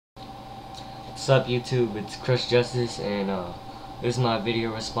What's up YouTube, it's Crush Justice, and this is my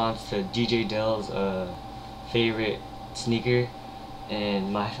video response to DJ Delz' favorite sneaker.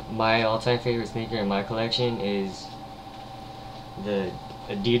 And my all-time favorite sneaker in my collection is the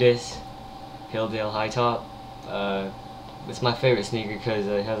Adidas Hilldale high top. It's my favorite sneaker because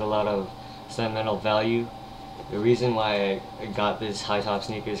it has a lot of sentimental value. The reason why I got this high top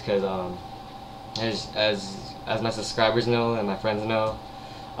sneaker is because as my subscribers know and my friends know,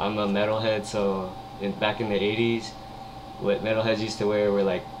 I'm a metalhead. So back in the 80s, what metalheads used to wear were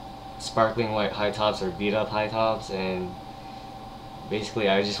like sparkling white high tops or beat up high tops, and basically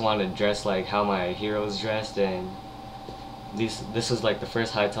I just wanted to dress like how my heroes dressed, and this was like the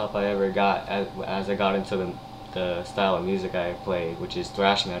first high top I ever got as I got into the style of music I play, which is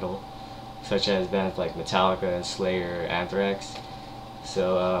thrash metal, such as bands like Metallica, Slayer, Anthrax.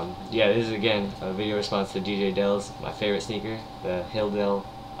 So yeah, this is again a video response to DJ Delz, my favorite sneaker, the Hilldale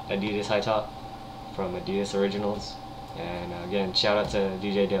Adidas high top from Adidas Originals. And again, shout out to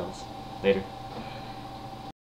DJ Delz. Later.